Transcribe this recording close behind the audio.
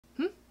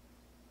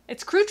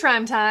It's Crue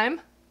Trime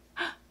time.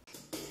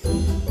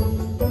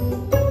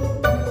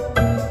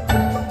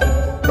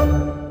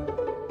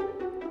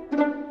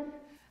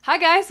 Hi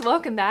guys,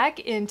 welcome back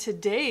in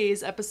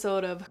today's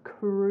episode of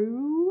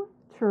Crue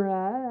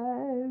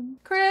Trime.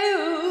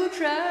 Crue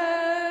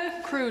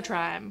Trime. Crue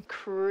Trime.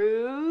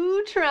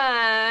 Crue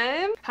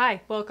Trime.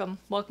 Hi, welcome.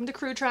 Welcome to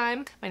Crue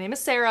Trime. My name is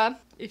Sarah,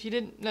 if you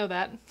didn't know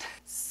that.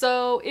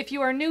 So if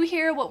you are new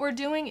here, what we're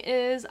doing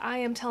is I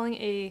am telling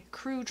a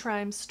Crue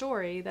Trime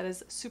story that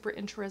is super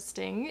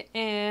interesting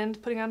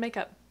and putting on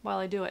makeup while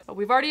I do it. But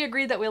we've already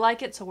agreed that we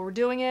like it, so we're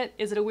doing it.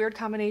 Is it a weird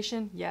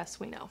combination? Yes,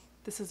 we know.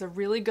 This is a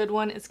really good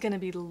one. It's gonna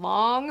be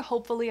long.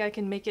 Hopefully I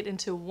can make it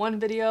into one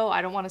video.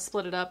 I don't want to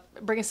split it up.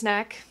 Bring a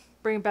snack,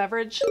 bring a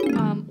beverage.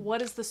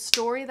 What is the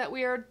story that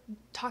we are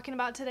talking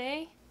about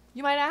today,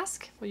 you might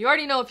ask? Well, you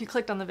already know if you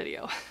clicked on the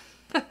video.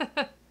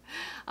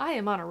 I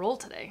am on a roll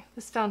today.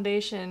 This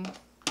foundation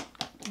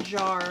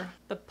jar,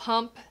 the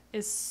pump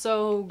is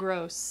so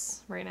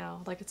gross right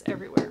now, like it's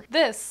everywhere.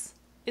 This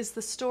is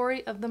the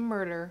story of the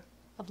murder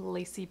of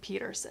Laci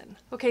Peterson.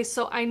 Okay,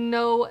 so I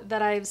know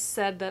that I've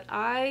said that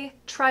I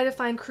try to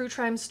find Crue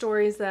Trime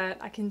stories that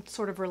I can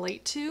sort of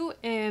relate to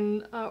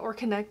and or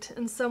connect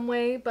in some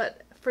way,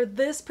 but for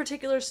this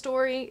particular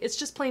story, it's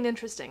just plain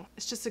interesting.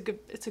 It's just a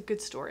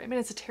good story. I mean,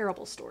 it's a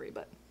terrible story,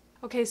 but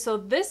okay, so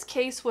this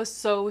case was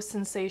so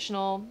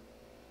sensational.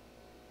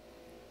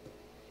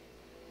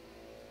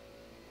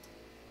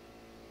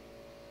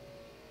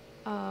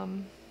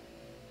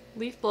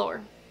 Leaf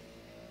blower.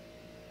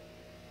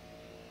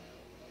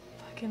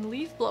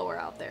 Leaf blower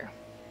out there.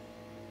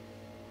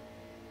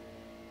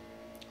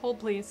 Hold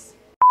please.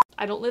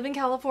 I don't live in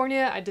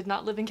California. I did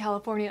not live in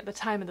California at the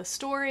time of the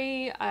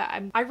story.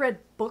 I read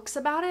books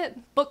about it.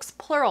 Books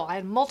plural. I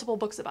had multiple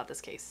books about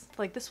this case.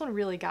 Like, this one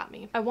really got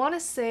me. I want to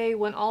say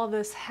when all of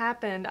this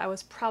happened, I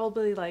was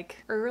probably like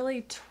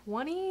early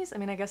 20s. I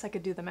mean, I guess I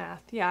could do the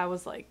math. Yeah, I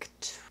was like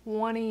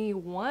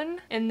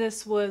 21. And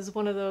this was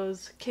one of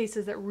those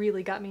cases that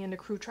really got me into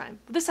Crue Trime.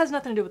 But this has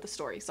nothing to do with the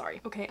story, sorry.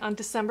 Okay, on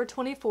December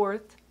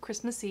 24th,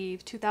 Christmas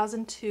Eve,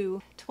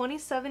 2002,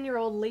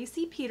 27-year-old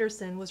Laci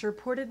Peterson was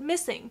reported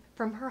missing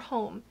from her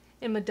home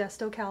in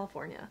Modesto,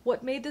 California.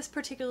 What made this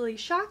particularly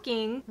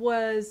shocking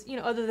was, you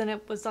know, other than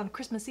it was on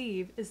Christmas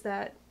Eve, is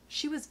that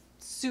she was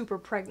super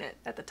pregnant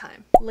at the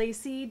time.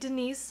 Laci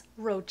Denise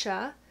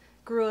Rocha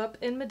grew up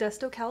in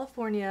Modesto,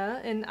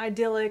 California, an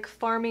idyllic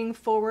farming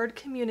forward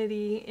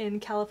community in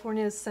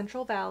California's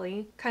Central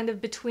Valley, kind of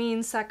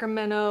between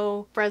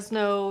Sacramento,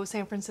 Fresno,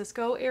 San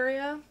Francisco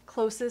area,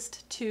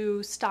 closest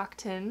to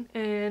Stockton.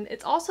 And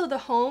it's also the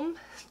home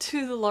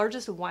to the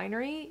largest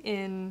winery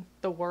in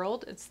the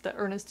world. It's the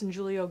Ernest and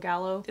Julio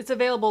Gallo. It's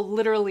available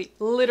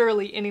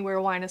literally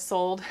anywhere wine is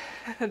sold.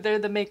 They're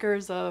the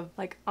makers of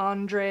like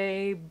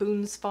Andre,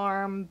 Boone's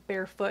Farm,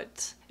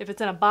 Barefoot. If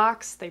it's in a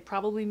box, they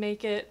probably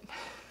make it.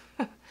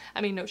 I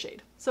mean, no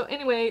shade. So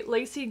anyway,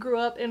 Laci grew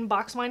up in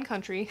box wine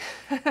country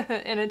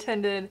and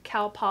attended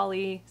Cal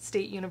Poly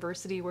State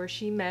University, where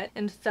she met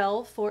and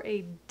fell for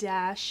a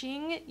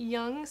dashing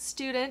young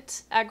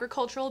student,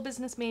 agricultural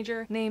business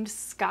major named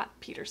Scott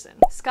Peterson.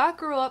 Scott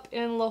grew up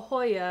in La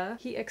Jolla.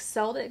 He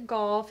excelled at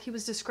golf. He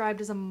was described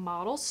as a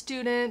model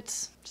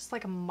student, just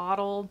like a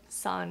model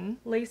son.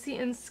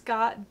 Laci and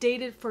Scott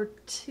dated for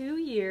 2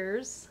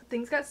 years.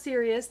 Things got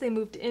serious. They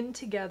moved in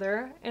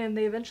together and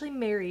they eventually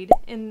married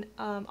in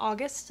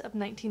August of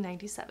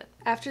 1997.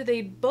 After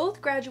they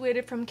both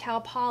graduated from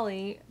Cal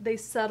Poly, they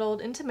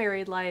settled into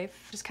married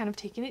life, just kind of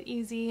taking it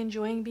easy,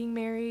 enjoying being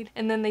married.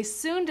 And then they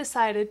soon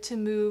decided to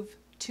move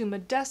to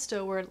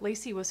Modesto, where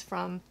Laci was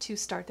from, to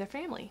start their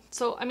family.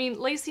 So, I mean,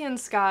 Laci and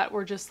Scott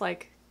were just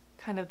like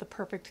kind of the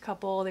perfect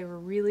couple. They were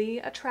really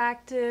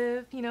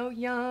attractive, you know,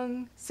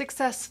 young,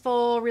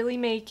 successful, really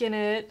making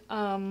it.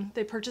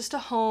 They purchased a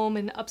home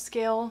in an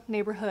upscale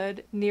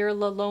neighborhood near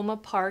La Loma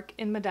Park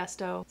in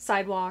Modesto.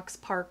 Sidewalks,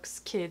 parks,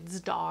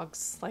 kids,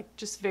 dogs, like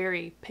just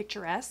very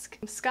picturesque.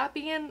 Scott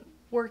began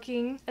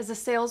working as a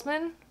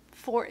salesman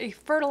for a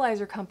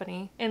fertilizer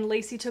company, and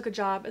Laci took a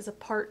job as a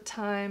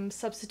part-time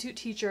substitute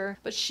teacher,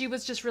 but she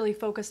was just really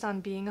focused on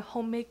being a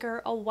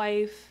homemaker, a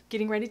wife,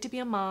 getting ready to be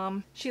a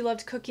mom. She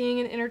loved cooking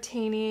and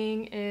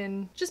entertaining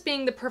and just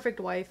being the perfect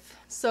wife.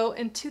 So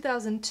in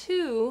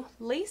 2002,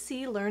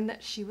 Laci learned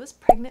that she was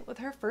pregnant with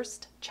her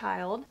first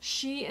child.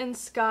 She and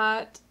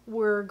Scott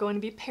were going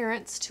to be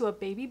parents to a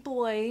baby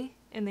boy,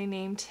 and they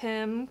named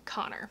him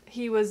Connor.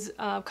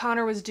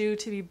 Connor was due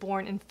to be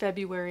born in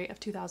February of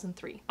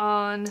 2003.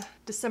 On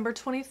December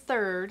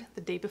 23rd,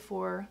 the day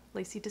before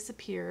Laci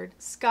disappeared,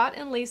 Scott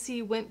and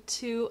Laci went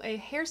to a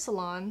hair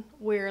salon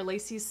where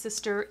Laci's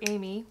sister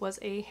Amy was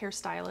a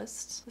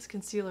hairstylist. This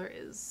concealer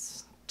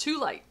is too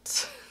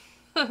light.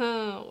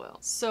 Well,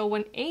 so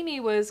when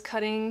Amy was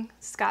cutting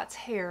Scott's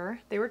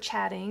hair, they were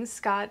chatting.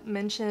 Scott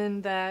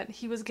mentioned that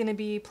he was going to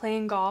be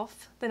playing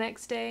golf the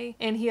next day,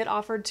 and he had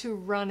offered to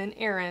run an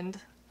errand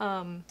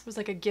It was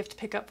like a gift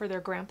pickup for their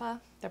grandpa,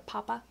 their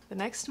papa. The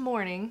next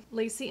morning,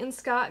 Laci and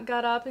Scott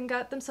got up and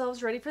got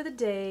themselves ready for the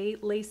day.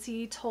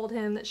 Laci told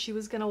him that she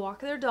was gonna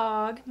walk their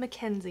dog,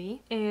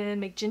 Mackenzie,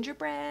 and make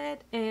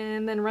gingerbread,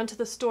 and then run to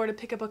the store to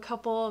pick up a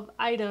couple of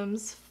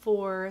items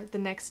for the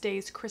next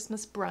day's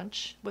Christmas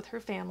brunch with her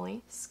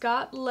family.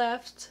 Scott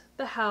left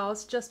the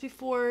house just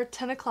before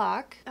 10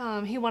 o'clock.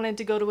 He wanted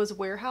to go to his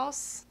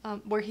warehouse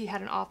where he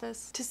had an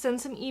office to send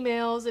some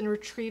emails and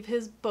retrieve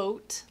his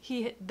boat.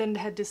 He then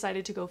had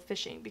decided to go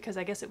fishing because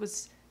I guess it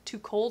was too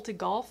cold to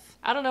golf.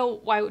 I don't know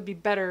why it would be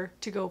better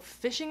to go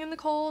fishing in the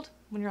cold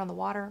when you're on the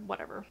water,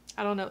 whatever.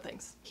 I don't know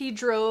things. He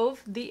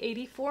drove the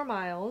 84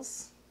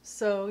 miles,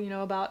 so you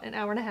know, about an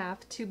hour and a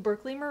half, to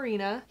Berkeley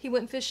Marina. He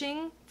went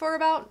fishing for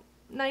about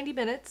 90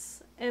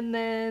 minutes and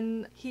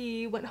then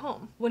he went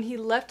home. When he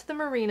left the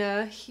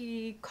marina,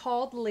 he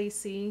called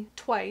Laci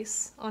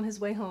twice on his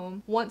way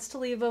home, once to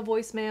leave a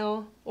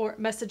voicemail or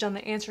message on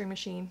the answering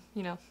machine,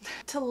 you know,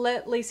 to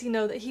let Laci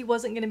know that he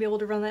wasn't going to be able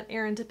to run that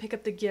errand to pick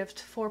up the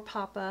gift for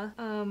Papa.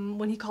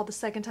 When he called the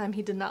second time,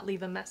 he did not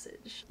leave a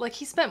message. Like,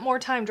 he spent more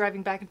time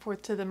driving back and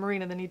forth to the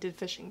marina than he did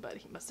fishing, but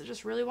he must have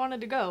just really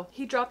wanted to go.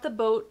 He dropped the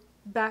boat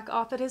back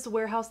off at his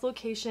warehouse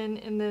location,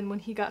 and then when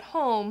he got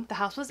home, the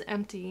house was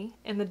empty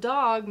and the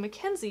dog,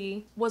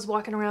 Mackenzie, was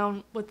walking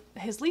around with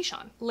his leash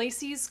on.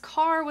 Laci's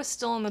car was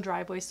still in the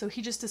driveway, so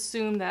he just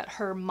assumed that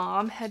her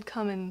mom had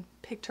come and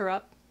picked her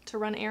up to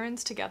run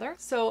errands together.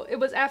 So it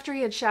was after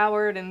he had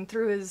showered and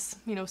threw his,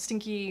 you know,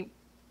 stinky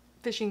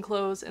fishing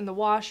clothes in the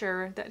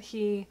washer that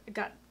he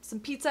got some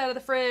pizza out of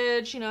the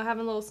fridge, you know,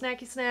 having a little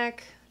snacky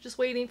snack, just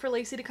waiting for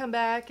Laci to come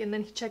back. And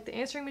then he checked the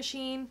answering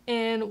machine,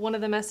 and one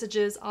of the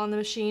messages on the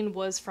machine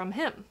was from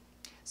him.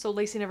 So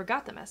Laci never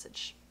got the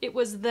message. It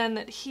was then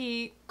that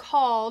he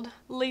called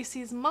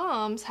Laci's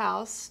mom's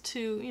house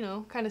to, you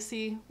know, kind of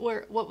see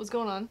what was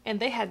going on, and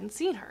they hadn't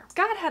seen her.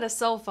 Scott had a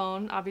cell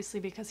phone, obviously,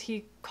 because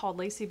he called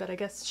Laci, but I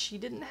guess she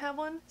didn't have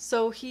one.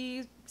 So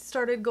he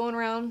started going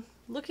around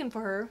looking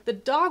for her. The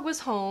dog was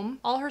home.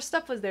 All her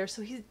stuff was there,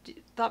 so he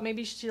thought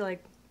maybe she,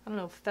 like, I don't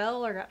know,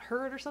 fell or got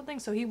hurt or something.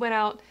 So he went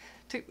out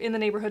in the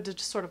neighborhood to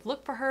just sort of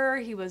look for her.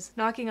 He was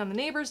knocking on the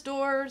neighbors'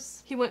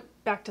 doors. He went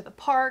back to the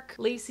park.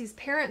 Laci's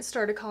parents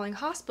started calling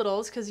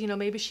hospitals because, you know,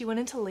 maybe she went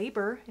into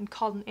labor and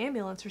called an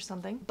ambulance or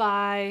something.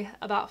 By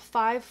about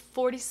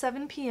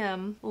 5:47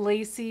 p.m.,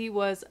 Laci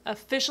was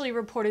officially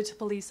reported to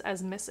police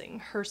as missing.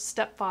 Her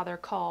stepfather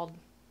called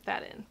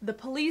that in. The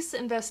police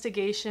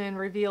investigation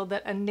revealed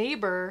that a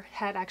neighbor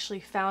had actually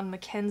found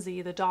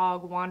Mackenzie, the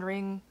dog,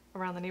 wandering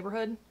around the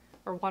neighborhood,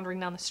 or wandering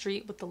down the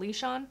street with the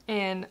leash on,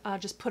 and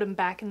just put him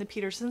back in the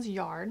Petersons'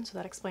 yard, so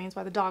that explains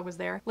why the dog was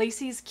there.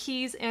 Laci's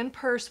keys and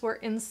purse were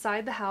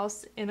inside the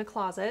house in a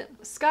closet.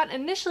 Scott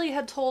initially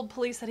had told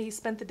police that he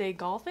spent the day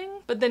golfing,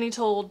 but then he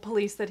told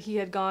police that he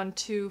had gone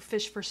to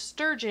fish for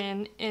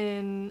sturgeon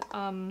in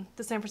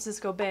the San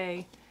Francisco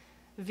Bay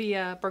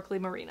via Berkeley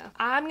Marina.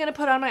 I'm gonna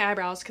put on my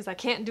eyebrows because I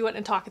can't do it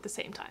and talk at the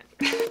same time.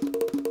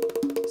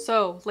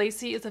 So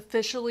Laci is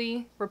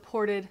officially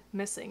reported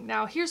missing.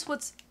 Now here's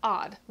what's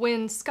odd.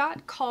 When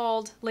Scott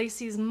called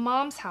Laci's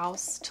mom's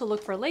house to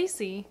look for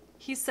Laci,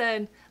 he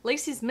said,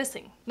 "Laci's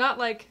missing." Not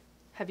like,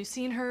 "Have you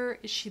seen her?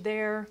 Is she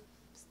there?"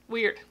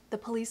 Weird. The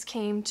police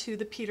came to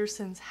the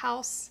Petersons'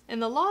 house,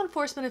 and the law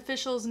enforcement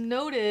officials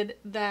noted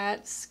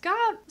that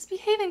Scott was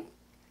behaving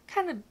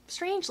kind of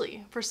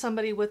strangely for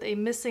somebody with a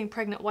missing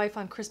pregnant wife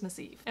on Christmas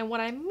Eve. And what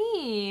I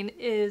mean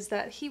is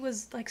that he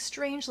was like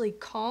strangely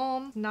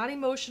calm, not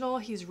emotional.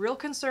 He's real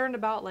concerned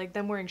about like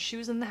them wearing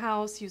shoes in the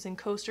house, using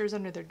coasters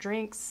under their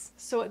drinks.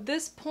 So at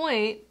this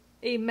point,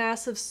 a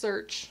massive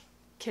search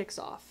kicks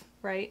off.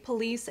 Right?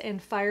 Police and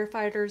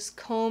firefighters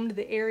combed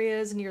the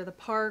areas near the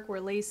park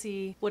where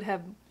Laci would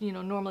have, you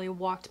know, normally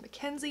walked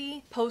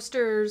Mackenzie.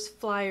 Posters,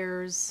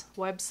 flyers,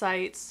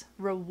 websites,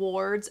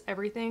 rewards,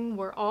 everything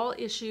were all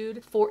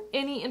issued for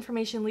any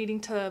information leading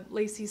to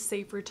Laci's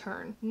safe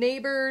return.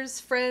 Neighbors,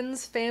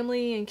 friends,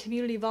 family, and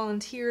community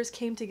volunteers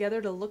came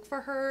together to look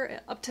for her,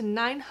 up to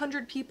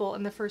 900 people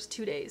in the first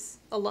 2 days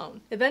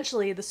alone.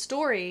 Eventually, the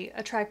story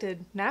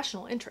attracted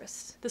national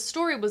interest. The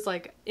story was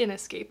like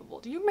inescapable.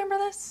 Do you remember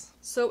this?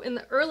 So in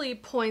the early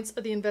points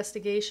of the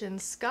investigation,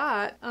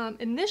 Scott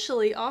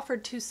initially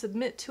offered to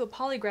submit to a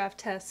polygraph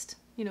test,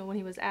 you know, when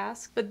he was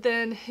asked. But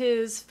then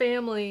his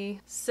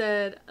family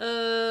said,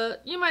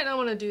 you might not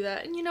want to do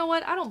that. And you know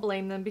what? I don't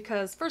blame them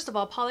because, first of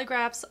all,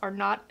 polygraphs are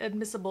not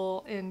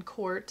admissible in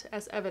court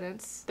as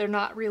evidence. They're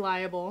not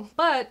reliable.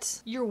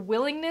 But your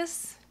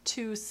willingness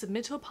to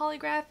submit to a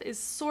polygraph is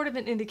sort of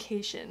an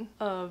indication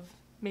of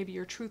maybe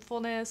your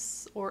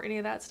truthfulness or any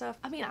of that stuff.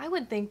 I mean, I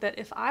would think that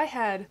if I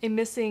had a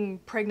missing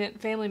pregnant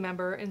family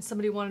member and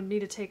somebody wanted me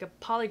to take a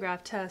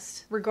polygraph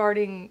test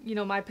regarding, you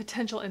know, my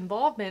potential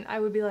involvement, I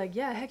would be like,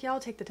 yeah, heck yeah, I'll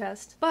take the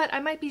test. But I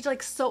might be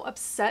like so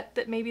upset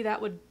that maybe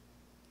that would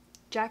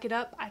jack it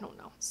up. I don't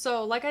know.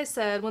 So like I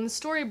said, when the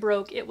story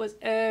broke, it was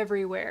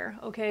everywhere,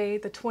 okay?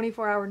 The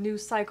 24-hour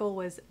news cycle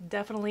was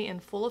definitely in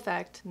full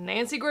effect.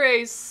 Nancy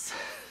Grace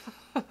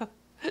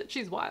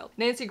She's wild.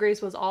 Nancy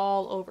Grace was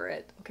all over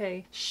it,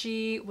 okay?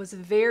 She was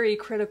very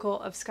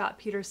critical of Scott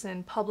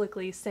Peterson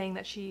publicly, saying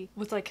that she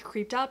was like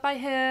creeped out by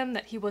him,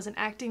 that he wasn't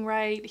acting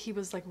right, he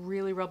was like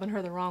really rubbing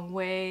her the wrong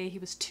way, he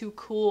was too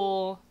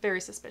cool, very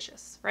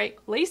suspicious, right?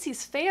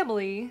 Laci's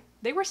family,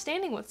 they were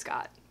standing with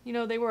Scott. You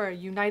know, they were a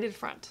united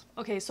front.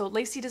 Okay, so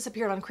Laci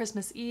disappeared on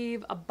Christmas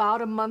Eve,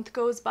 about a month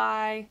goes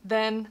by,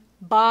 then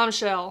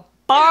bombshell.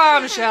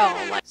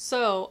 Bombshell!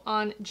 So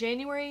on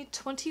January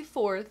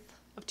 24th,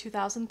 of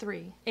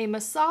 2003, a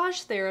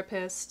massage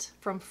therapist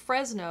from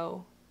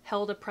Fresno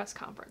held a press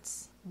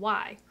conference.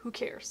 Why? Who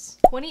cares?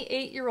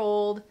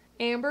 28-year-old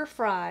Amber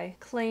Frey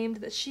claimed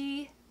that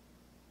she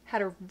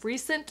had a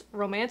recent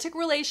romantic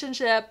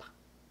relationship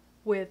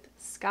with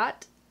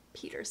Scott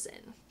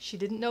Peterson. She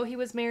didn't know he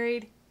was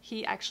married.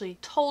 He actually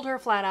told her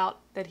flat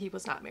out that he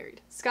was not married.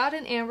 Scott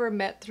and Amber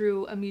met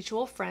through a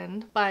mutual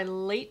friend. By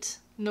late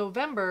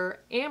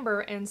November,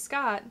 Amber and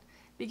Scott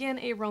began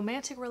a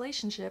romantic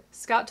relationship.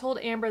 Scott told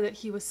Amber that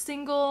he was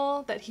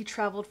single, that he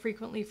traveled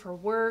frequently for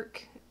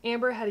work.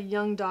 Amber had a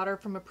young daughter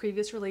from a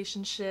previous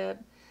relationship.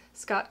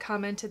 Scott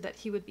commented that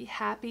he would be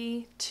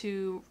happy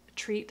to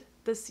treat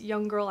this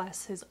young girl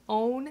as his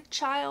own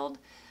child,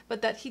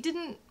 but that he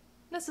didn't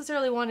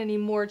necessarily want any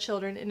more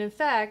children, and in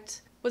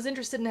fact, was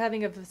interested in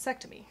having a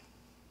vasectomy.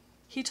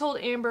 He told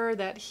Amber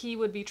that he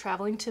would be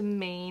traveling to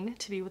Maine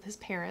to be with his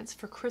parents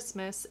for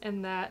Christmas,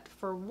 and that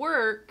for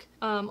work,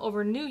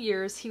 over New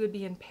Year's, he would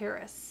be in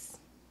Paris.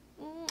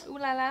 Ooh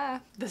la la.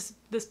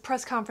 This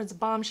press conference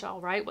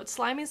bombshell, right? What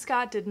Slimy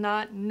Scott did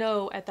not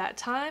know at that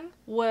time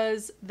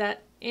was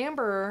that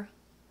Amber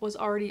was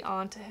already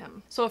on to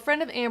him. So a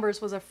friend of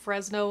Amber's was a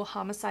Fresno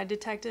homicide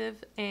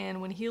detective,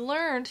 and when he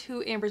learned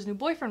who Amber's new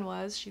boyfriend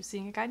was, she was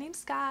seeing a guy named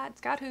Scott.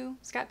 Scott who?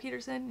 Scott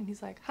Peterson. And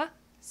he's like, huh?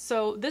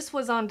 So this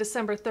was on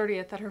December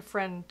 30th that her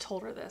friend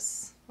told her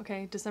this.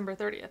 Okay, December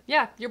 30th.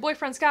 Yeah, your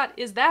boyfriend Scott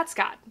is that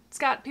Scott.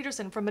 Scott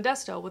Peterson from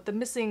Modesto with the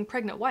missing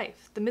pregnant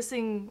wife. The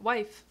missing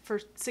wife for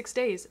 6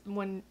 days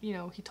when, you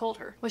know, he told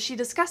her. Was she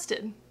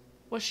disgusted?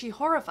 Was she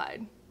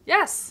horrified?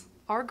 Yes!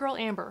 Our girl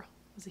Amber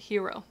was a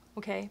hero,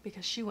 okay?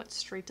 Because she went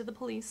straight to the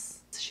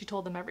police. She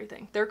told them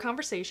everything. Their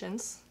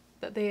conversations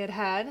that they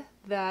had,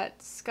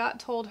 that Scott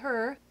told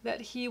her that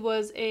he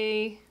was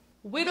a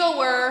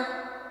widower,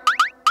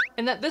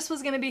 and that this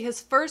was gonna be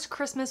his first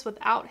Christmas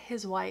without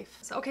his wife.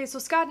 Okay, so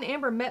Scott and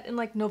Amber met in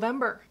like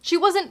November. She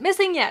wasn't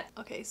missing yet.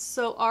 Okay,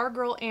 so our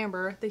girl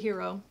Amber, the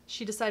hero,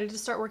 she decided to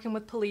start working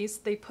with police.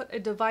 They put a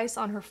device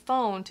on her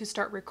phone to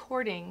start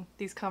recording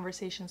these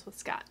conversations with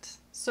Scott.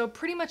 So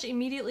pretty much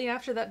immediately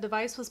after that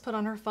device was put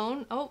on her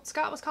phone, oh,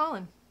 Scott was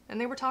calling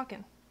and they were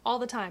talking all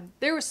the time.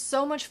 There was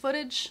so much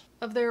footage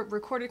of their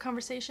recorded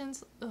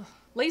conversations. Ugh.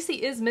 Laci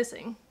is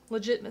missing,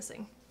 legit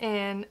missing.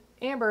 And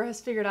Amber has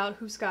figured out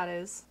who Scott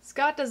is.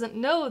 Scott doesn't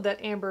know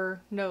that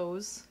Amber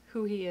knows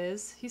who he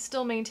is. He's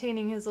still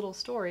maintaining his little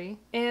story,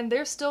 and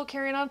they're still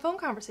carrying on phone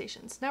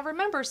conversations. Now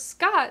remember,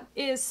 Scott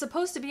is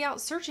supposed to be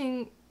out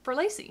searching for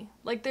Laci.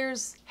 Like,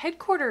 there's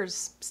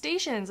headquarters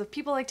stations of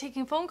people like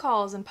taking phone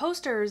calls and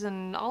posters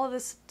and all of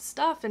this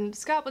stuff, and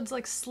Scott would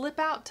like slip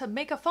out to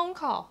make a phone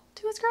call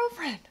to his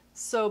girlfriend.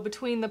 So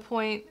between the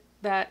point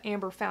that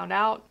Amber found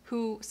out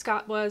who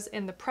Scott was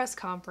in the press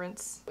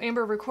conference,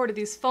 Amber recorded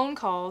these phone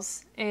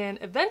calls, and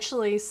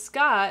eventually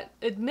Scott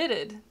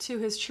admitted to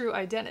his true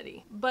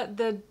identity. But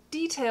the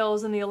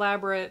details and the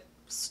elaborate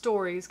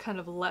stories kind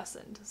of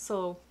lessened,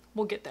 so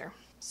we'll get there.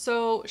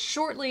 So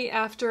shortly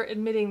after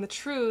admitting the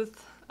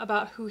truth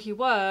about who he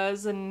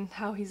was and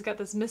how he's got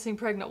this missing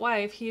pregnant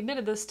wife, he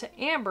admitted this to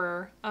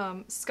Amber.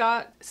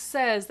 Scott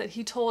says that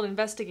he told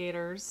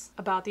investigators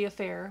about the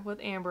affair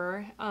with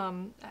Amber.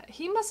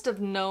 He must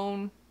have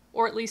known,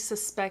 or at least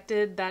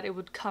suspected, that it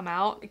would come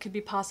out. It could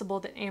be possible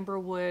that Amber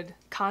would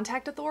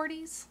contact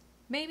authorities,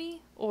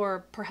 maybe,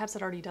 or perhaps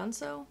had already done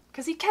so,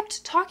 because he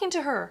kept talking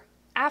to her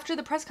after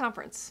the press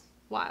conference.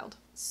 Wild.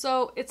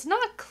 So it's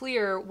not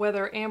clear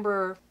whether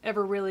Amber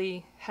ever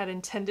really had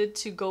intended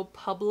to go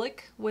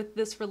public with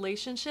this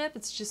relationship.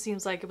 It just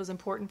seems like it was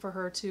important for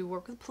her to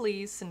work with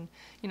police and,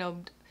 you know,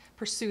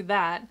 pursue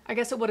that. I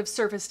guess it would have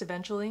surfaced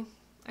eventually,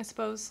 I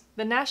suppose.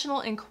 The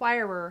National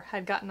Enquirer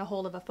had gotten a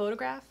hold of a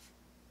photograph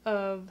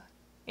of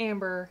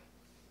Amber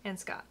and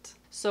Scott.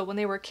 So when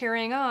they were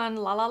carrying on,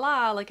 la la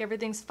la, like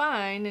everything's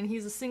fine, and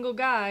he's a single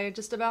guy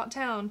just about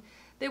town,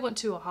 they went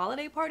to a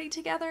holiday party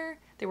together,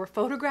 they were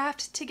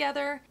photographed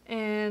together,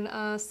 and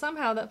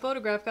somehow that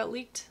photograph got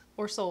leaked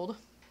or sold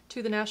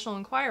to the National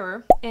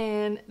Enquirer,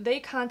 and they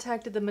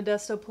contacted the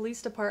Modesto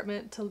Police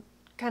Department to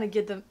kind of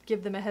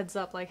give them a heads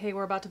up, like, hey,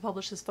 we're about to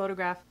publish this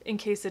photograph in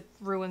case it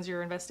ruins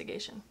your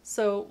investigation.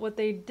 So what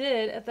they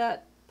did at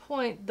that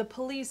point, the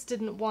police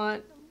didn't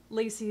want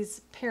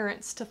Laci's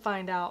parents to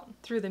find out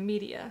through the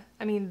media.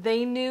 I mean,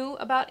 they knew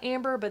about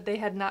Amber, but they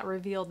had not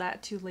revealed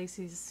that to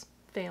Laci's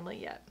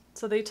family yet.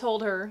 So they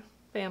told her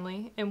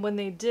family, and when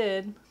they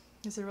did,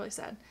 this is really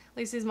sad,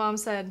 Laci's mom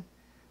said,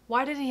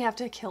 why did he have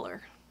to kill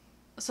her?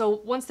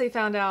 So once they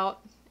found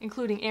out,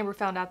 including Amber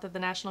found out that the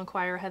National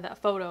Enquirer had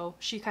that photo,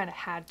 she kind of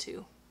had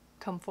to.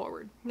 come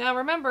forward. Now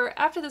remember,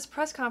 after this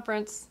press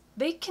conference,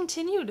 they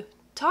continued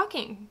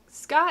talking.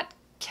 Scott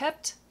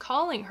kept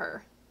calling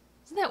her.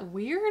 Isn't that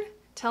weird?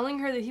 Telling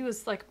her that he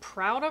was like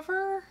proud of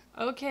her?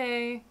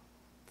 Okay,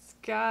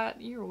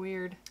 Scott, you're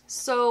weird.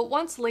 So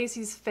once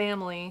Laci's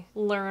family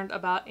learned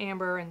about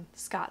Amber and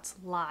Scott's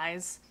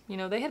lies, you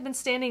know, they had been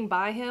standing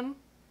by him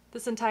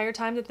this entire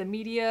time that the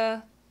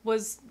media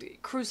was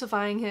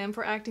crucifying him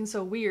for acting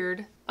so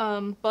weird.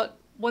 But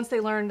once they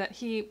learned that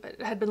he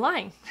had been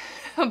lying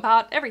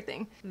about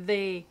everything,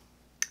 they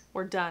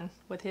were done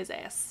with his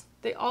ass.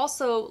 They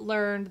also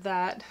learned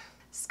that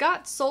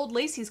Scott sold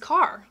Laci's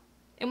car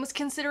and was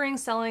considering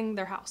selling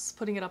their house,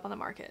 putting it up on the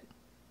market.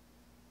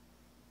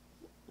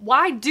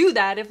 Why do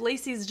that if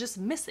Laci's just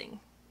missing?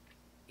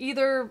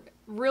 Either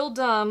real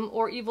dumb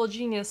or evil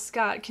genius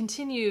Scott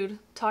continued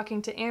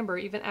talking to Amber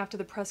even after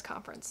the press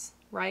conference,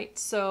 right?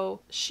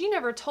 So she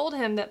never told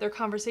him that their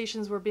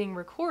conversations were being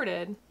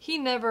recorded. He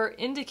never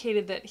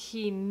indicated that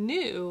he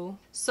knew.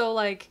 So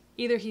like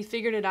either he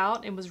figured it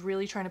out and was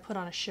really trying to put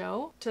on a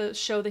show to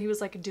show that he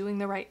was like doing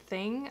the right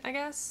thing, I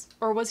guess.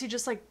 Or was he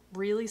just like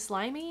really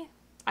slimy?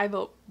 I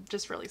vote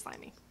just really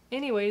slimy.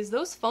 Anyways,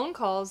 those phone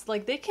calls,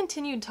 like they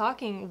continued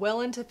talking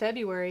well into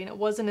February, and it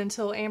wasn't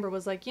until Amber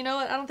was like, you know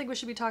what, I don't think we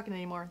should be talking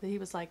anymore, that he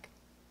was like,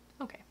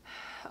 okay.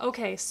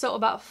 Okay, so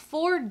about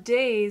 4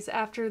 days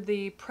after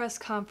the press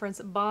conference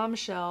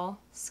bombshell,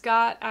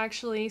 Scott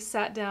actually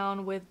sat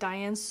down with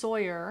Diane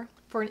Sawyer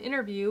for an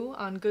interview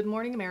on Good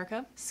Morning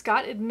America.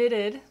 Scott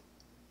admitted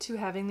to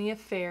having the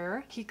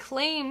affair. He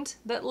claimed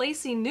that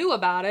Laci knew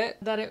about it,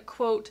 that it,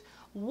 quote,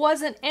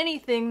 wasn't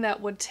anything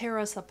that would tear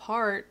us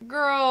apart.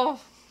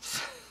 Girl.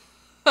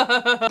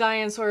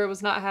 Diane Sawyer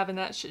was not having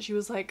that shit. She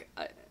was like,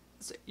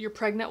 your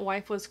pregnant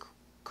wife was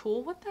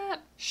cool with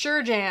that?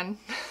 Sure, Jan.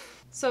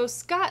 So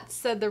Scott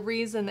said the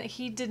reason that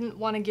he didn't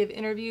want to give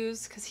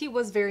interviews, because he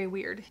was very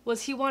weird,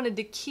 was he wanted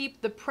to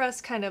keep the press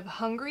kind of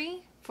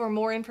hungry for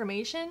more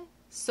information.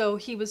 So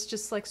he was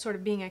just like sort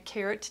of being a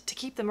carrot to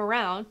keep them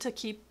around, to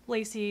keep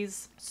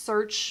Laci's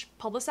search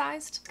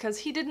publicized, because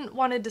he didn't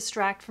want to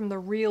distract from the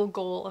real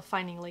goal of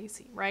finding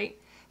Laci, right?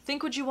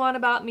 Think what you want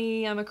about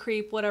me, I'm a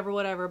creep, whatever,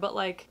 whatever, but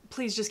like,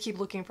 please just keep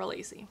looking for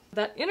Laci.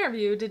 That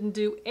interview didn't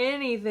do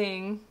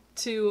anything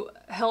to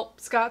help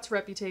Scott's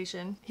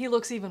reputation. He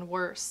looks even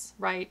worse,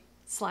 right?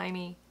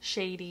 Slimy,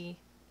 shady,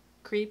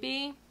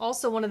 creepy.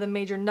 Also, one of the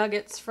major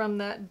nuggets from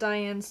that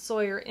Diane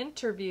Sawyer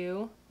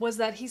interview was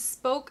that he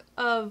spoke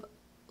of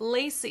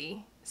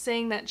Laci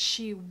saying that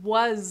she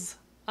was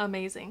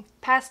amazing.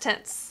 Past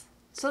tense.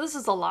 So this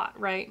is a lot,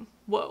 right?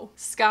 Whoa.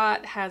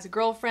 Scott has a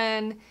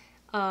girlfriend.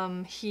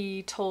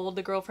 He told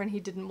the girlfriend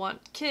he didn't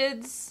want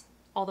kids,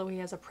 although he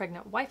has a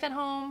pregnant wife at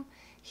home.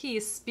 He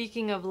is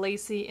speaking of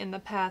Laci in the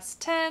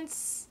past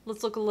tense.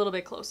 Let's look a little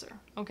bit closer,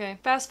 okay?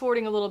 Fast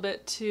forwarding a little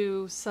bit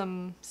to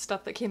some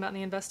stuff that came out in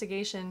the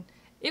investigation.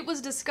 It was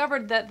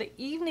discovered that the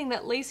evening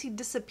that Laci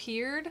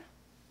disappeared,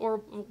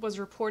 or was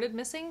reported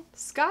missing,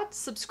 Scott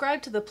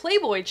subscribed to the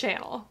Playboy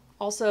channel.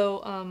 Also,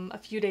 a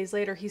few days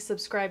later, he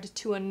subscribed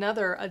to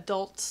another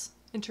adult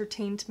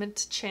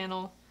entertainment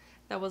channel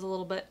that was a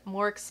little bit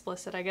more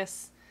explicit. I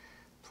guess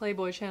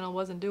Playboy channel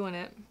wasn't doing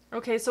it.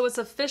 Okay, so it's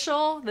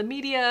official. The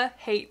media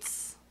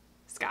hates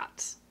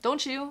Scott.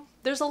 Don't you?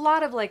 There's a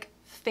lot of like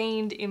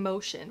feigned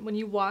emotion when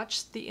you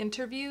watch the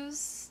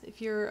interviews,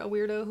 if you're a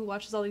weirdo who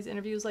watches all these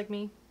interviews like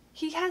me.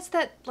 He has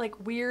that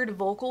like weird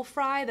vocal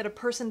fry that a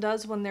person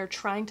does when they're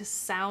trying to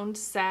sound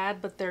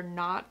sad but they're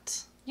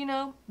not, you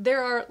know?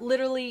 There are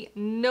literally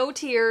no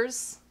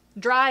tears,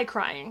 dry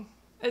crying.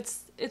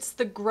 It's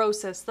the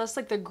grossest. That's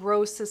like the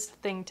grossest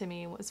thing to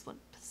me, was when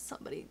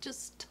somebody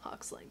just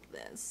talks like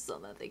this so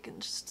that they can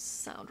just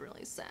sound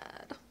really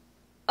sad.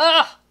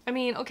 Ugh! I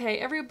mean, okay,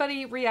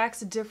 everybody reacts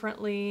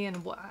differently,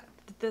 and what?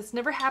 This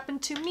never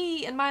happened to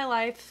me in my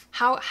life.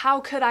 How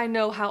could I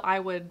know how I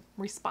would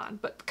respond?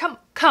 But come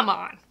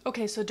on.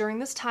 Okay, so during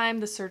this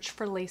time, the search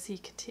for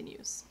Laci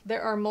continues.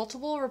 There are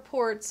multiple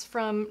reports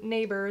from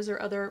neighbors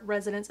or other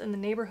residents in the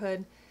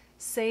neighborhood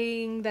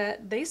saying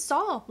that they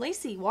saw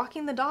Laci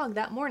walking the dog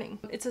that morning.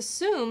 It's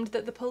assumed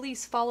that the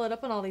police followed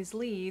up on all these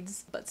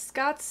leads, but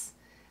Scott's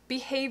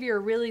behavior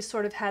really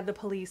sort of had the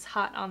police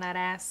hot on that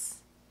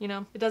ass, you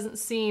know? It doesn't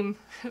seem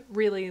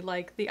really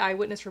like the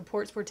eyewitness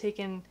reports were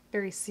taken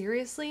very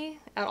seriously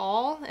at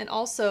all. And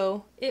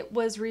also, it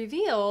was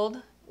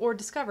revealed, or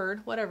discovered,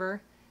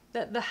 whatever,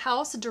 that the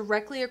house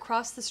directly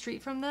across the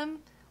street from them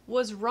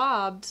was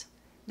robbed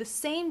the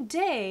same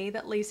day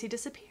that Laci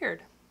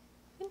disappeared.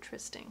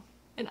 Interesting.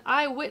 An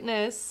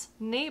eyewitness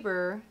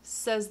neighbor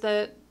says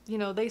that, you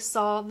know, they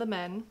saw the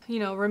men, you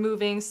know,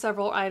 removing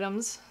several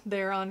items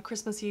there on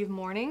Christmas Eve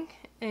morning,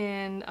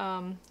 and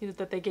you know,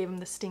 that they gave him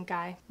the stink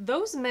eye.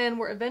 Those men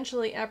were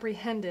eventually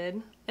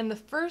apprehended,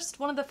 and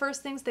one of the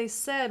first things they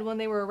said when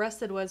they were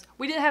arrested was,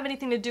 we didn't have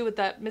anything to do with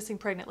that missing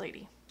pregnant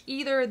lady.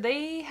 Either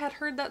they had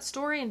heard that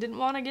story and didn't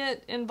want to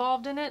get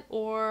involved in it,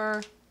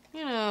 or,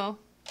 you know,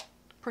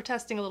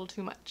 protesting a little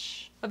too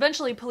much.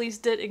 Eventually, police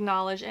did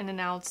acknowledge and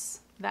announce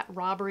that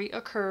robbery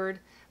occurred,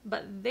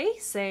 but they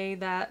say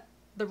that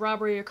the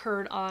robbery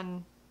occurred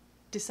on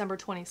December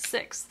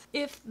 26th.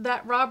 If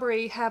that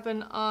robbery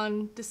happened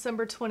on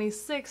December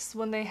 26th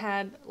when they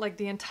had like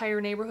the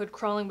entire neighborhood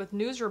crawling with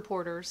news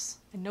reporters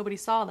and nobody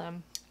saw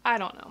them, I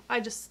don't know. I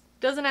just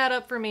doesn't add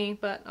up for me,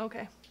 but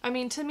okay. I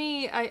mean, to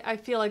me, I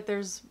feel like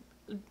there's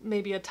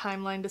maybe a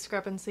timeline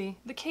discrepancy.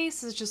 The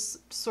case is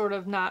just sort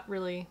of not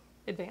really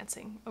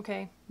advancing,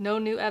 okay? No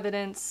new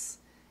evidence.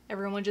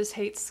 Everyone just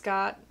hates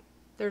Scott.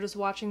 They're just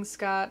watching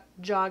Scott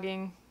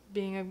jogging,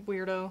 being a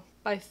weirdo.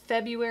 By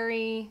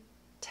February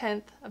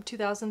 10th of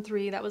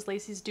 2003, that was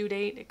Laci's due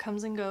date. It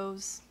comes and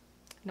goes.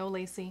 No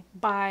Laci.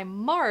 By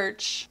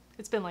March,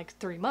 it's been like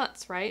 3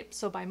 months, right?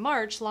 So by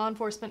March, law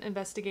enforcement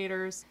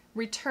investigators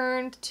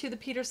returned to the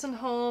Peterson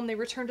home. They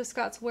returned to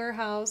Scott's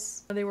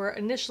warehouse. They were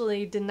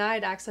initially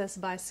denied access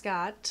by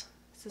Scott.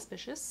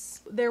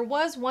 Suspicious. There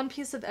was one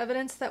piece of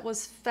evidence that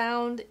was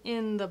found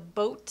in the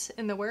boat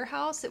in the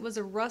warehouse. It was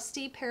a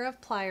rusty pair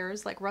of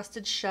pliers, like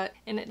rusted shut,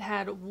 and it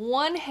had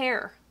one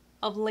hair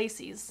of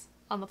Laci's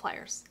on the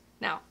pliers.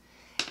 Now,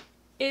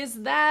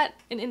 is that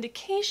an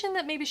indication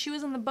that maybe she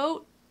was in the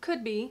boat?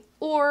 Could be.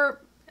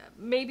 Or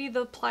maybe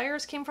the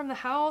pliers came from the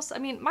house. I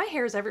mean, my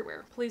hair is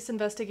everywhere. Police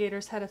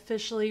investigators had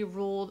officially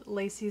ruled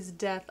Laci's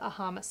death a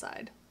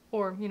homicide.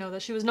 Or, you know,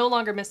 that she was no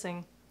longer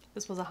missing.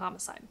 This was a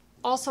homicide.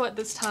 Also at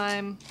this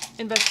time,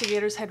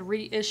 investigators had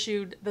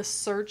reissued the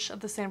search of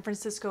the San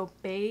Francisco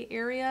Bay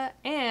Area,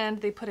 and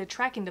they put a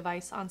tracking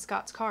device on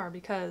Scott's car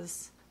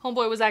because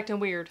homeboy was acting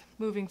weird.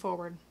 Moving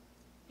forward.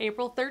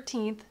 April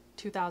 13th,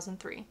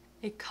 2003.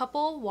 A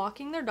couple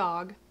walking their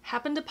dog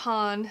happened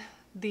upon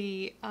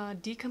the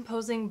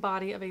decomposing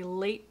body of a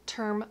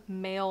late-term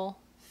male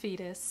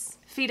fetus.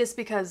 Fetus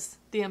because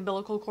the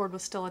umbilical cord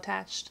was still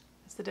attached.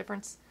 That's the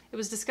difference. It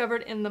was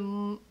discovered in the...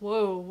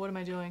 Whoa, what am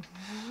I doing?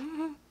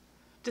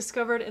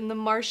 Discovered in the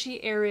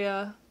marshy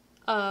area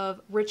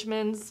of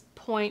Richmond's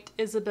Point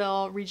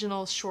Isabel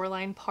Regional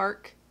Shoreline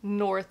Park,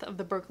 north of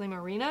the Berkeley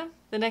Marina.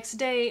 The next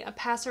day, a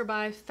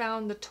passerby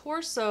found the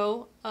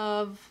torso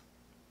of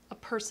a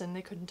person,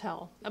 they couldn't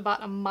tell,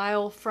 about a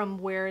mile from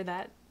where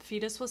that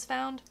fetus was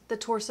found. The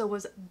torso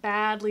was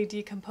badly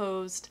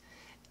decomposed.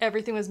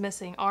 Everything was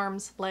missing.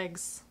 Arms,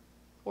 legs,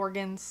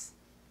 organs,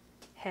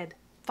 head.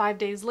 5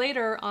 days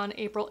later, on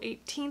April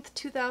 18th,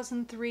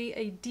 2003,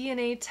 a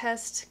DNA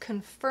test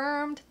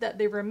confirmed that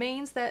the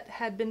remains that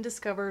had been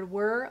discovered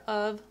were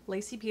of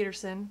Laci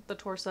Peterson, the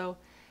torso,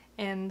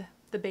 and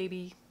the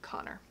baby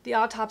Connor. The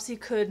autopsy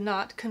could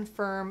not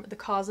confirm the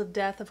cause of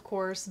death, of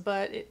course,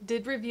 but it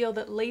did reveal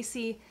that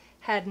Laci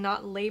had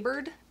not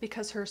labored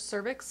because her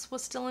cervix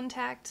was still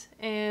intact,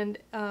 and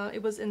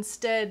it was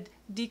instead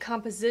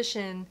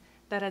decomposition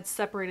that had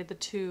separated the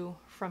two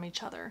from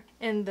each other.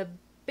 And the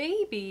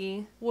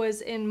baby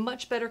was in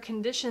much better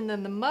condition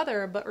than the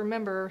mother, but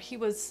remember, he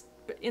was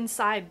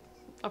inside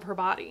of her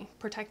body,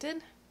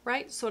 protected,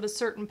 right? So at a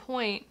certain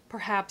point,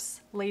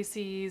 perhaps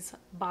Laci's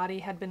body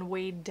had been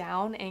weighed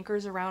down,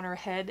 anchors around her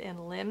head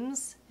and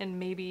limbs, and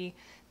maybe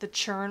the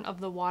churn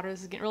of the water,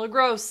 this is getting really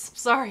gross,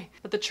 sorry,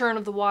 but the churn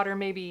of the water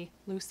maybe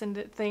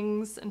loosened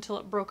things until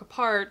it broke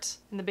apart,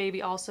 and the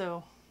baby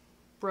also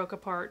broke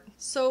apart.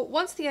 So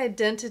once the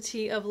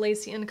identity of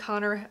Laci and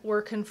Connor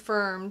were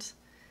confirmed,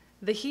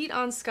 the heat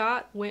on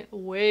Scott went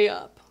way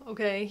up,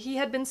 okay? He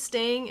had been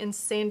staying in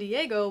San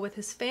Diego with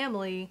his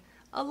family,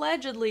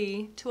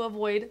 allegedly to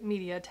avoid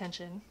media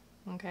attention,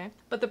 okay?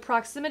 But the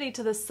proximity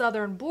to the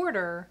southern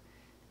border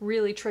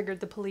really triggered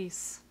the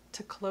police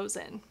to close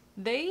in.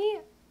 They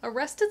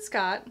arrested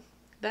Scott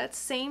that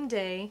same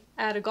day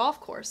at a golf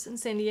course in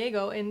San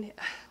Diego, and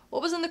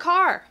what was in the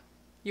car,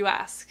 you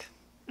ask?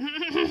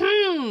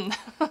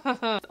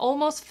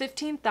 Almost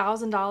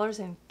 $15,000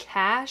 in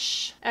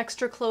cash,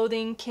 extra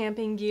clothing,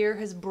 camping gear,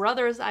 his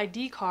brother's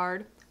ID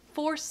card,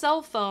 4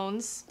 cell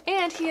phones,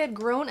 and he had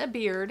grown a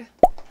beard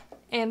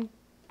and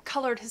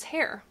colored his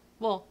hair.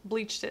 Well,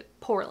 bleached it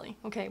poorly.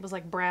 Okay, it was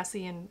like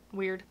brassy and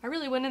weird. I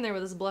really went in there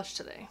with this blush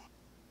today.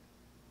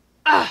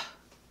 Ah!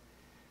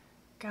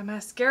 Got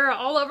mascara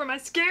all over my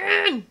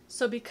skin!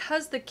 So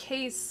because the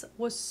case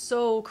was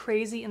so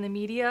crazy in the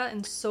media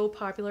and so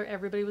popular,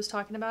 everybody was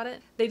talking about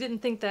it, they didn't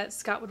think that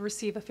Scott would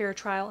receive a fair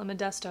trial in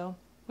Modesto,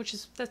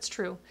 that's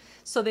true.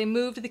 So they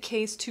moved the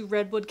case to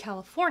Redwood,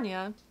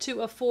 California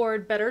to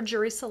afford better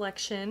jury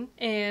selection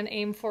and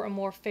aim for a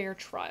more fair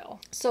trial.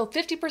 So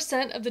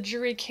 50% of the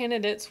jury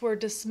candidates were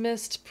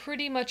dismissed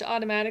pretty much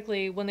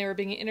automatically when they were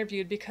being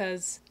interviewed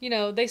because, you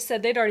know, they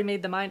said they'd already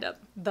made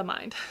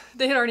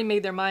They had already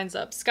made their minds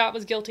up. Scott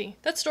was guilty.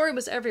 That story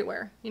was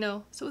everywhere, you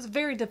know, so it was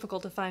very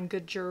difficult to find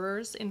good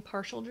jurors,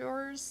 impartial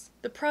jurors.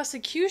 The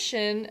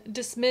prosecution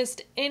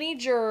dismissed any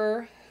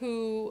juror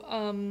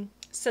who,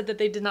 said that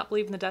they did not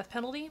believe in the death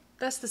penalty.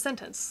 That's the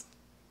sentence.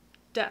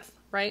 Death,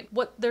 right?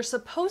 What they're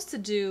supposed to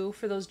do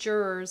for those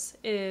jurors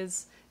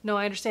is, no,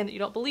 I understand that you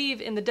don't believe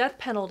in the death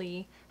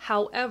penalty.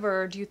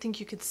 However, do you think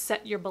you could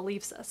set your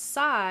beliefs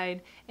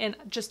aside and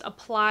just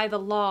apply the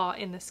law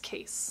in this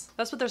case?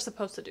 That's what they're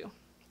supposed to do.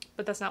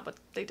 But that's not what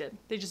they did.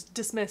 They just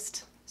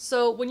dismissed.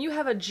 So when you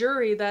have a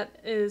jury that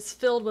is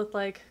filled with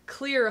like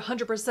clear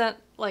 100%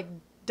 like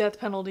death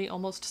penalty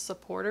almost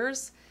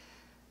supporters,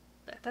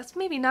 That's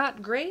maybe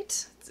not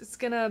great.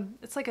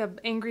 It's like an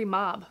angry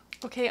mob.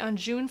 Okay, on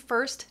June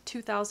 1st,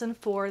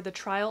 2004, the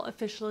trial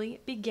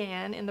officially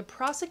began, and the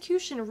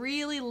prosecution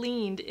really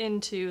leaned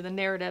into the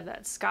narrative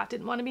that Scott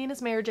didn't want to be in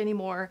his marriage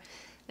anymore,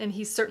 and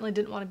he certainly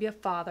didn't want to be a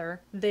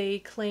father. They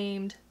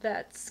claimed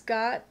that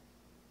Scott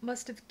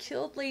must have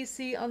killed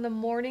Laci on the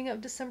morning of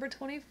December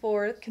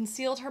 24th,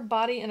 concealed her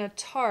body in a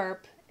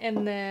tarp,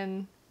 and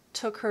then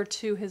took her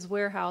to his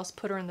warehouse,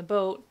 put her in the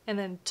boat, and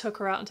then took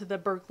her out into the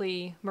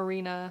Berkeley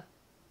Marina,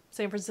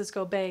 San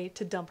Francisco Bay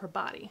to dump her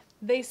body.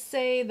 They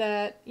say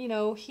that, you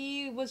know,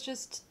 he was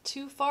just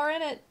too far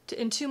in it,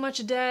 in too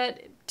much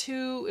debt,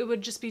 it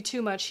would just be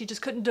too much. He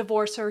just couldn't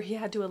divorce her, he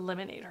had to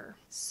eliminate her.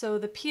 So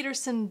the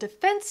Peterson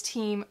defense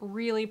team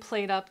really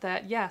played up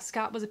that, yeah,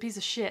 Scott was a piece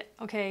of shit,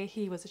 okay?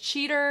 He was a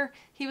cheater,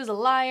 he was a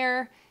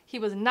liar, he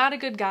was not a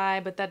good guy,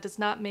 but that does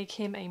not make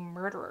him a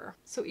murderer.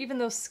 So even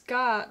though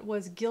Scott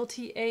was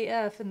guilty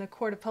AF in the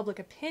court of public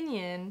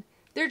opinion,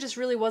 there just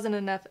really wasn't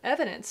enough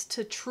evidence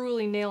to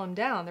truly nail him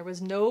down. There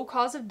was no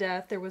cause of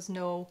death, there was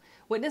no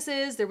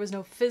witnesses, there was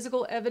no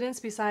physical evidence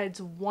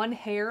besides one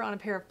hair on a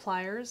pair of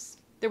pliers.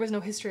 There was no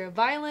history of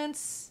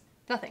violence,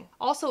 nothing.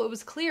 Also, it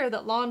was clear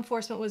that law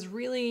enforcement was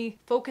really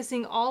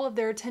focusing all of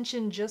their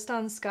attention just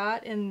on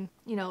Scott, and,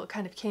 you know, it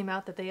kind of came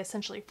out that they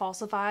essentially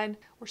falsified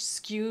or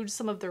skewed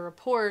some of their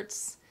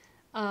reports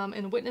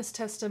and witness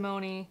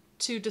testimony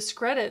to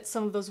discredit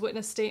some of those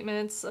witness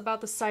statements about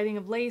the sighting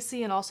of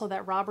Laci and also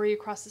that robbery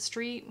across the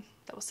street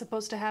that was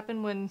supposed to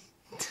happen when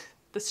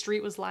the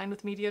street was lined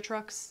with media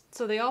trucks.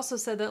 So they also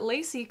said that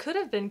Laci could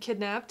have been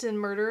kidnapped and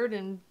murdered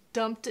and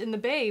dumped in the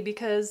bay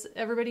because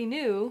everybody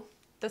knew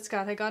that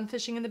Scott had gone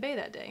fishing in the bay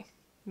that day.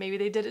 Maybe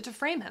they did it to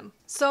frame him.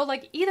 So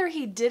like either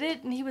he did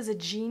it and he was a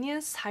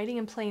genius hiding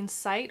in plain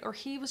sight, or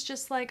he was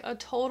just like a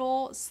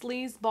total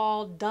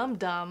sleazeball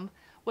dum-dum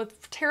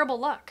with terrible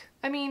luck.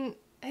 I mean,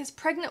 his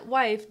pregnant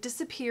wife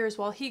disappears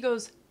while he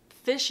goes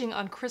fishing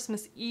on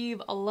Christmas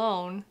Eve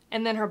alone,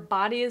 and then her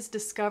body is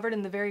discovered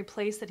in the very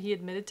place that he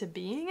admitted to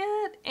being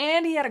at,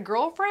 and he had a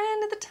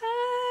girlfriend at the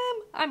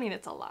time. I mean,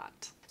 it's a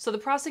lot. So the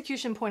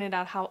prosecution pointed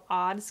out how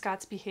odd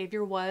Scott's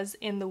behavior was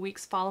in the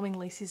weeks following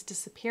Laci's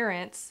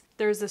disappearance.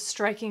 There's a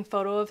striking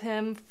photo of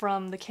him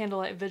from the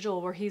candlelight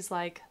vigil where he's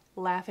like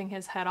laughing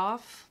his head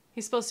off.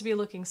 He's supposed to be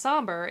looking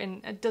somber,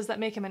 and does that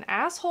make him an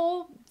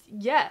asshole?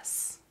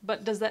 Yes.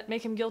 But does that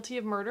make him guilty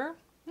of murder?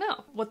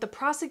 No. What the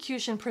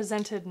prosecution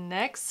presented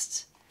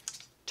next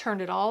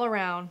turned it all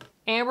around.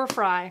 Amber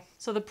Frey.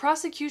 So the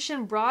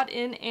prosecution brought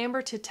in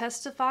Amber to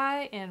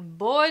testify, and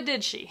boy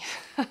did she.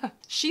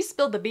 She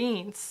spilled the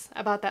beans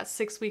about that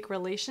 6-week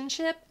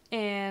relationship,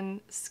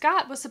 and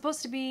Scott was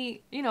supposed to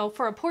be, you know,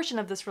 for a portion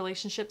of this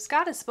relationship,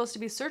 Scott is supposed to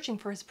be searching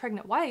for his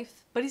pregnant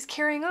wife, but he's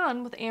carrying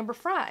on with Amber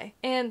Frey.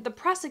 And the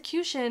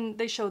prosecution,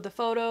 they showed the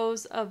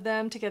photos of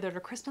them together at a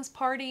Christmas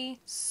party,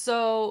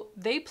 so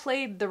they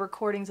played the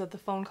recordings of the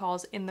phone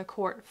calls in the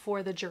court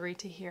for the jury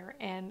to hear,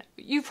 and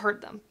you've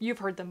heard them. You've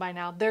heard them by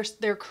now.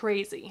 They're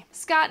crazy.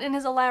 Scott and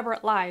his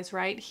elaborate lies,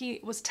 right? He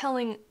was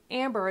telling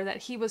Amber that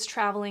he was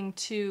traveling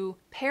to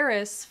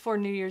Paris for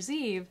New Year's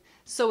Eve.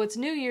 So it's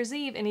New Year's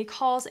Eve and he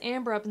calls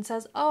Amber up and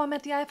says, "Oh, I'm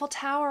at the Eiffel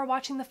Tower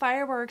watching the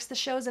fireworks. The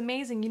show's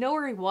amazing." You know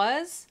where he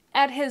was?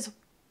 At his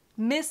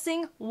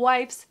missing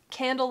wife's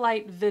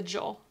candlelight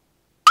vigil.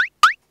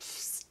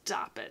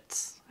 Stop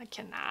it. I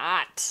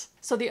cannot.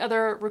 So the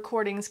other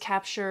recordings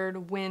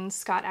captured when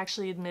Scott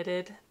actually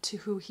admitted to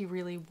who he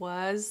really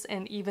was,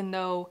 and even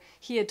though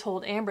he had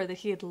told Amber that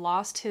he had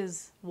lost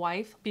his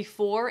wife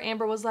before,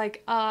 Amber was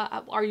like,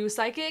 are you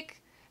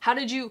psychic?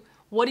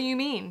 What do you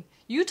mean?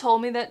 You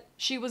told me that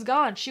she was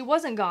gone. She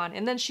wasn't gone,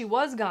 and then she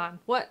was gone.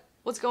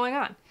 What's going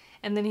on?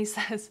 And then he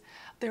says,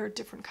 there are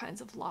different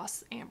kinds of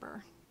loss,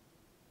 Amber.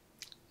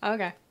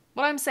 Okay.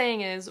 What I'm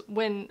saying is,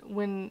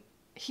 when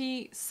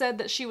he said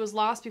that she was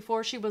lost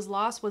before she was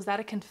lost, was that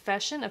a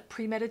confession of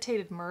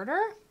premeditated murder?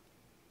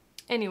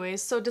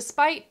 Anyways, so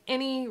despite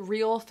any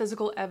real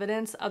physical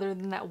evidence other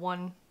than that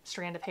one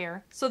strand of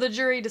hair, so the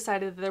jury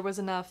decided that there was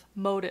enough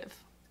motive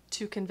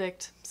to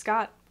convict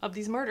Scott of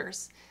these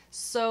murders.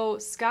 So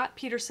Scott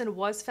Peterson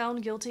was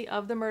found guilty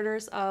of the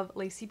murders of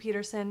Laci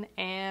Peterson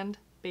and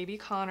baby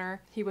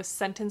Connor. He was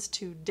sentenced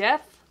to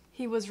death.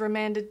 He was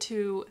remanded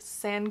to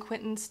San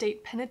Quentin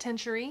State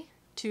Penitentiary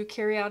to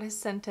carry out his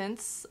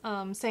sentence.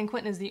 San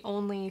Quentin is the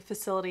only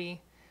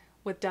facility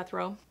with death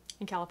row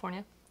in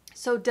California.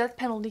 So death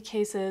penalty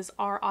cases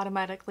are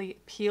automatically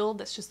appealed.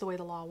 That's just the way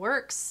the law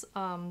works,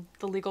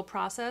 the legal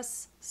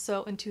process.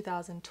 So in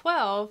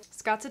 2012,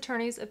 Scott's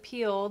attorneys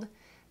appealed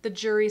the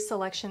jury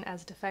selection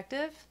as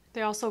defective.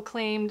 They also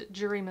claimed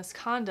jury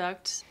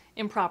misconduct,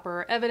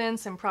 improper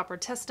evidence, improper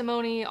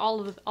testimony, all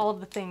of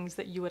the things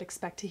that you would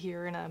expect to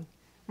hear in a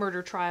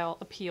murder trial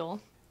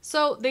appeal.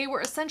 So they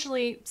were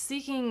essentially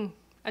seeking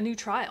a new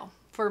trial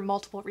for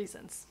multiple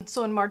reasons.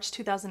 So in March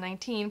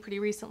 2019, pretty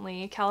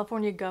recently,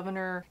 California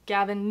Governor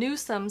Gavin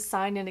Newsom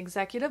signed an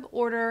executive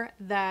order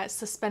that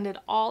suspended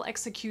all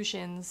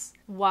executions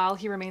while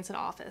he remains in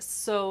office.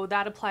 So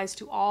that applies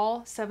to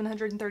all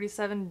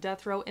 737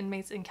 death row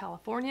inmates in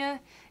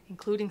California,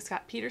 including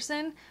Scott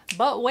Peterson.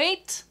 But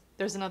wait,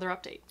 there's another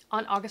update.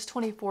 On August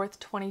 24th,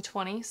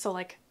 2020, so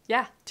like,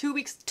 yeah, 2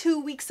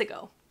 weeks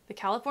ago, the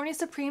California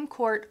Supreme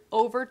Court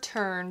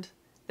overturned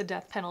the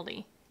death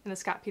penalty in the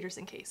Scott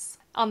Peterson case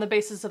on the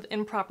basis of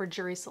improper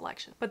jury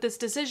selection. But this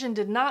decision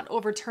did not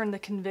overturn the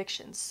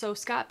convictions, so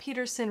Scott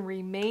Peterson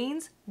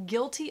remains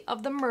guilty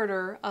of the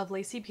murder of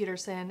Laci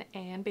Peterson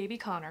and baby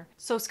Connor.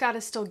 So Scott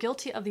is still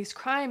guilty of these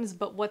crimes,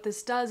 but what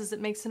this does is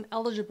it makes him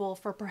eligible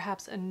for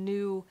perhaps a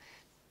new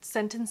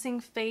sentencing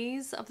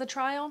phase of the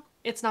trial.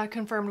 It's not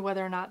confirmed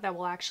whether or not that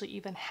will actually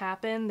even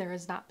happen. There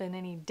has not been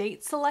any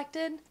date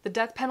selected. The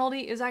death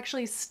penalty is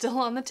actually still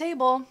on the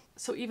table.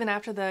 So even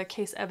after the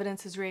case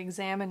evidence is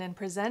re-examined and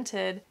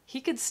presented,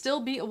 he could still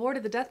be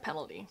awarded the death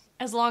penalty.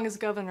 As long as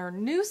Governor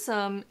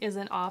Newsom is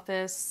in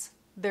office,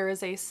 there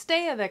is a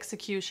stay of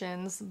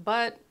executions,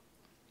 but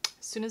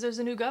as soon as there's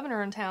a new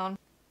governor in town.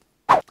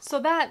 So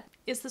that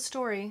is the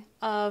story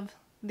of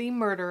the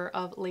murder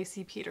of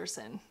Laci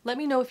Peterson. Let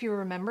me know if you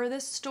remember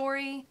this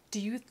story.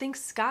 Do you think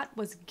Scott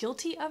was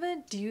guilty of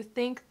it? Do you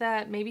think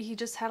that maybe he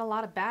just had a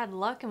lot of bad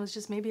luck and was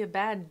just maybe a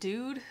bad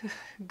dude who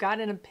got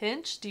in a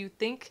pinch? Do you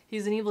think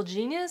he's an evil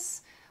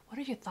genius? What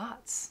are your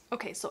thoughts?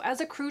 Okay, so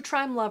as a Crue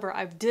Trime lover,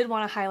 I did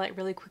want to highlight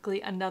really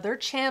quickly another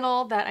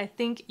channel that I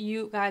think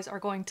you guys are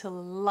going to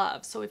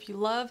love. So if you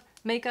love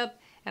makeup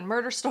and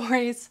murder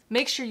stories,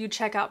 make sure you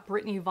check out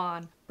Brittney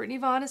Vaughn. Brittney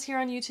Vaughn is here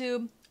on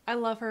YouTube. I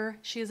love her.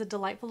 She is a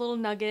delightful little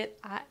nugget.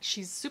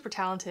 She's super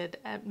talented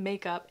at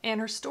makeup, and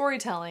her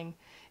storytelling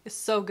is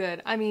so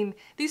good. I mean,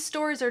 these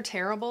stories are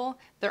terrible.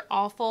 They're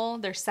awful.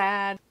 They're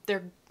sad.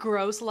 They're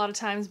gross a lot of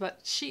times, but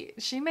she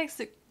makes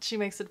it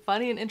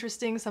funny and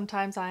interesting.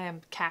 Sometimes I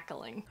am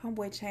cackling.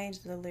 Homeboy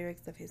changed the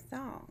lyrics of his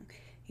song.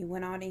 He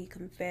went on and he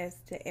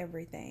confessed to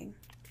everything.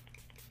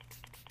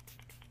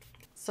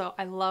 So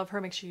I love her.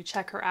 Make sure you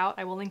check her out.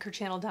 I will link her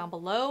channel down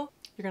below.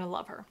 You're gonna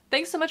love her.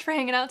 Thanks so much for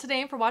hanging out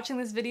today and for watching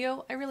this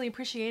video. I really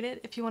appreciate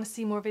it. If you want to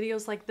see more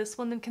videos like this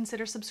one, then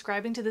consider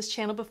subscribing to this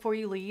channel before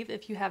you leave.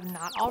 If you have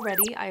not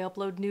already, I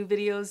upload new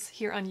videos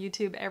here on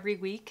YouTube every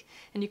week,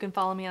 and you can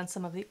follow me on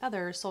some of the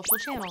other social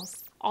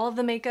channels. All of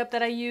the makeup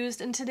that I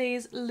used in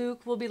today's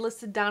look will be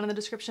listed down in the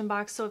description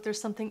box, so if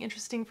there's something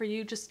interesting for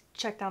you, just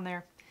check down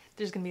there.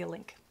 There's gonna be a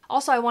link.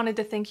 Also, I wanted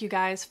to thank you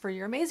guys for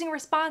your amazing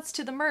response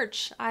to the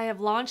merch. I have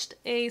launched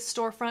a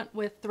storefront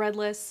with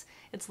Threadless.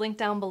 It's linked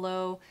down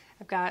below.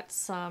 I've got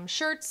some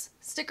shirts,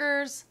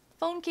 stickers,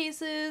 phone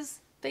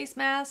cases, face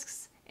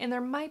masks, and there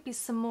might be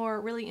some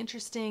more really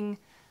interesting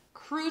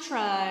Crue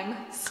Trime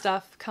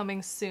stuff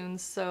coming soon,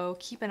 so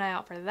keep an eye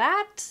out for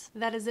that.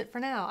 That is it for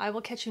now. I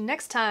will catch you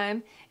next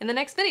time in the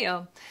next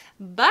video.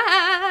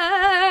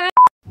 Bye!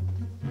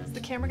 Is the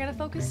camera gonna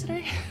focus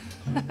today?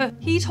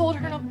 He told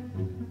her no.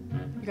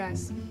 You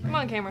guys, come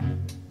on camera.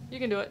 You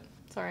can do it.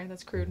 Sorry,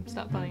 that's crude. It's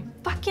not funny.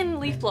 Fucking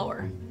leaf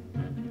blower.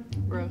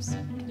 Gross.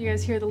 Can you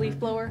guys hear the leaf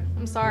blower?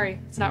 I'm sorry.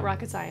 It's not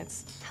rocket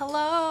science.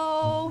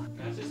 Hello?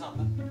 Can I say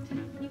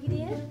something? You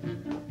did?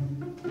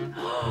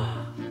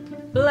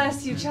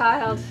 Bless you,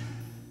 child.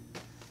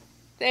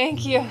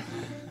 Thank you.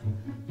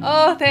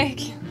 Oh,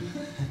 thank you.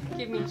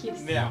 Give me a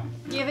kiss. Now.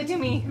 Give it to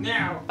me.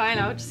 Now. Fine,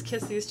 I'll just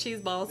kiss these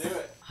cheese balls. Do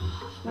it.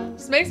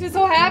 This makes me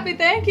so happy.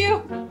 Thank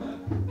you.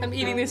 I'm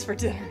eating these for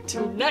dinner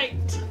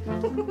tonight.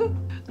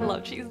 I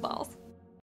love cheese balls.